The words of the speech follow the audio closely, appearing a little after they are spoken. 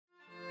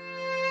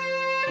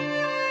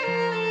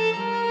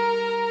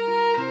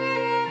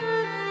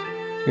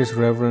is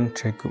Reverend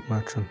Jacob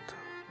Merchant,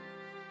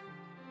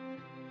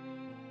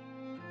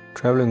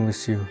 traveling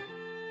with you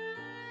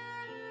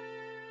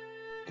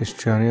this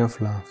journey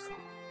of love.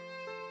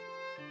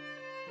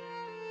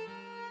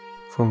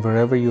 From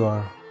wherever you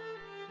are,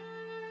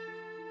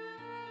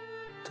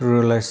 the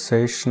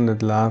realization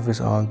that love is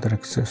all that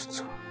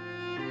exists.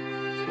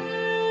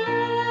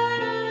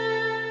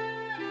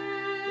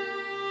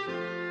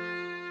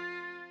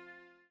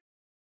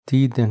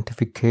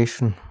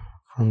 De-identification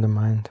from the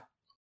mind.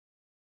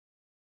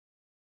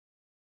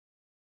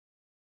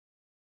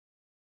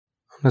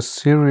 On a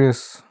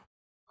series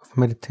of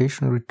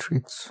meditation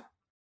retreats,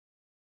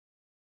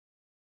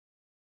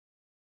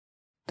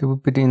 there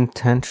would be the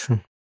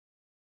intention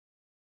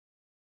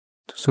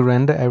to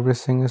surrender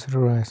everything as it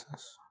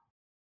arises.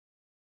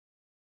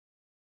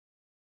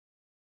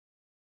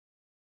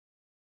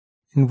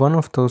 In one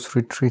of those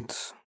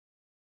retreats,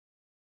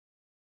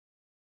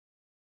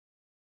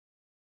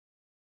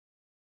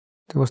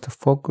 there was the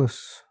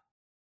focus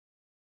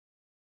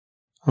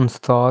on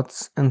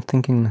thoughts and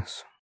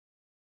thinkingness.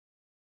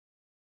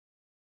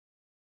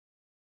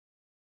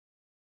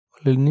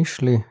 Well,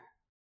 initially,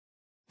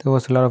 there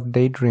was a lot of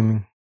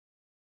daydreaming.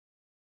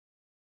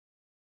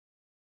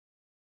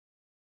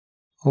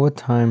 Over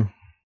time,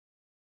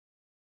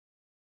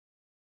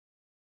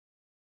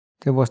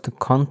 there was the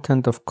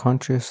content of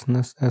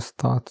consciousness as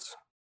thoughts.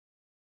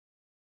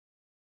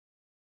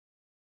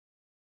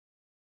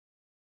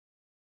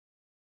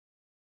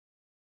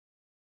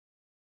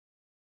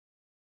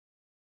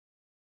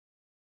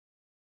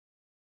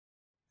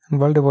 And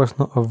while there was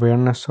no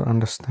awareness or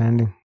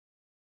understanding,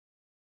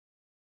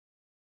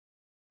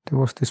 there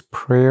was this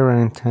prayer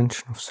and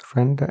intention of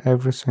surrender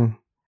everything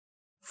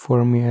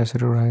for me as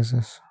it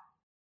arises.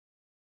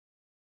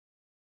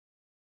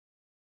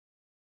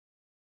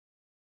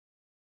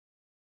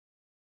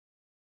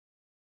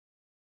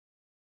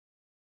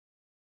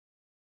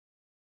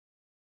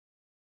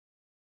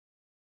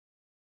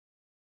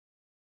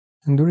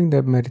 And during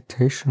that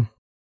meditation,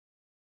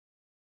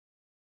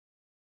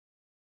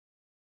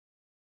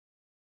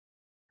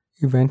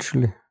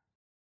 eventually,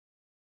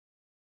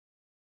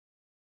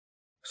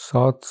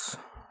 thoughts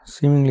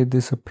seemingly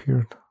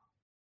disappeared.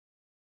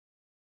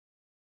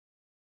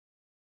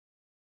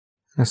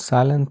 And a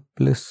silent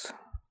bliss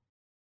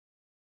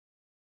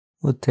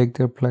would take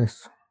their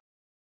place.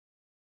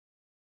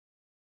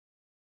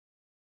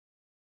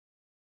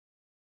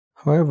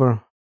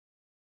 However,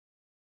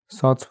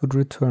 thoughts would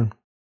return.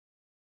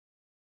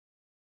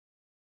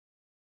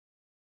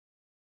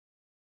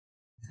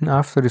 And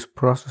after this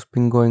process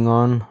been going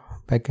on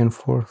back and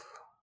forth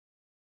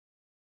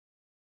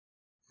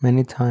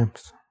many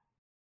times,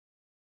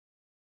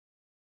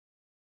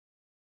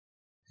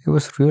 it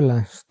was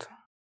realized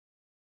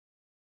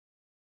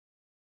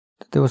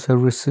that there was a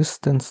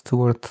resistance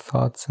toward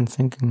thoughts and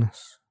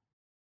thinkingness,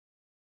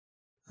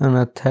 an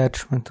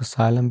attachment to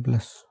silent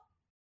bliss.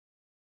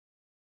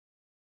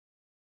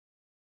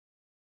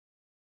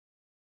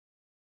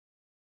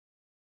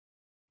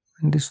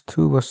 And this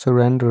too was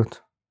surrendered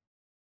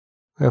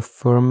by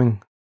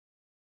affirming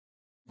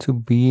to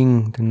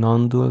being the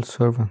non-dual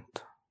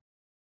servant.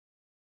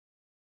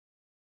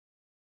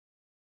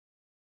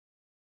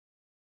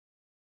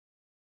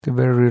 The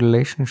very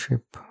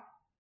relationship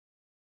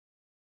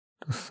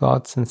to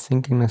thoughts and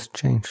thinkingness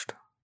changed.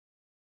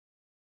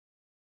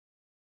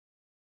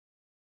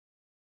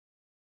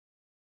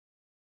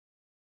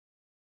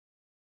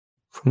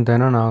 From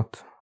then on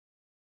out,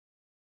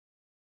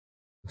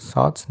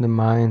 thoughts in the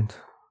mind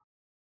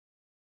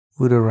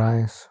would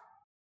arise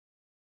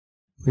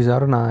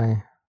without an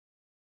I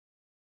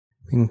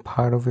being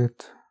part of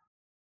it,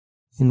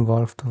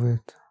 involved with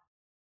it,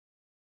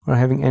 or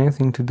having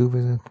anything to do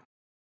with it.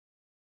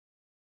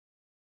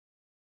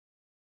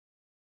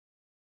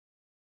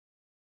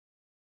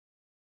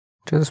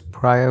 Just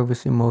prior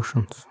with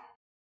emotions.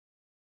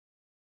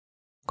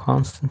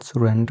 Constant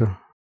surrender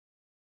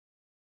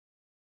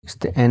is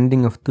the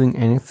ending of doing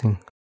anything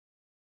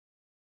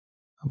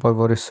about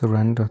what is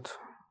surrendered.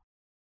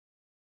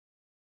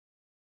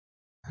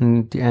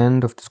 And at the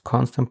end of this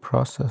constant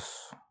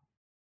process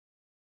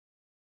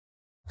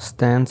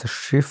stands a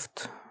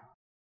shift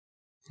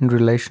in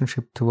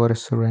relationship to what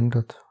is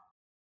surrendered.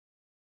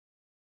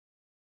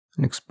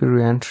 An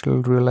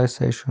experiential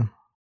realization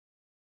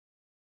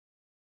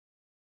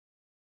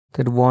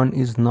that one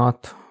is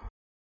not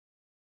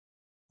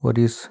what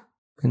is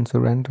been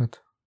surrendered.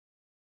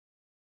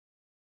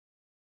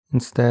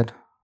 Instead,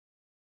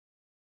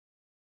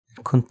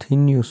 it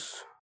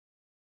continues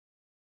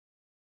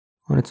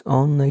on its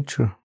own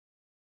nature,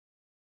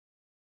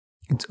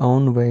 its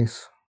own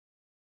ways,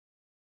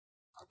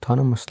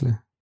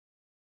 autonomously,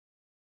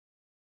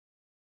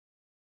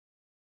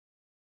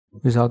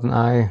 without an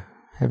I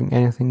having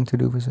anything to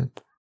do with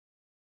it.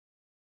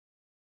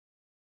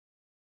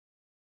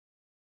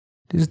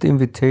 This is the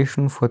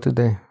invitation for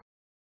today,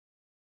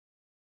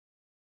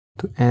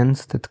 to end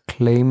that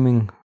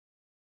claiming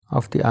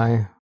of the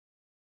I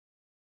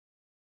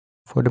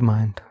for the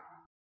mind.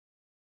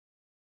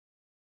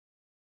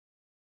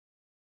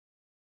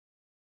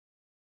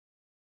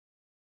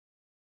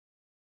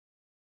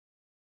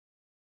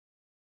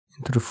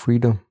 into the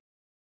freedom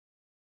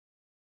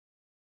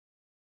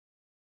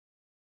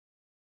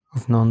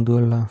of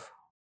non-dual love.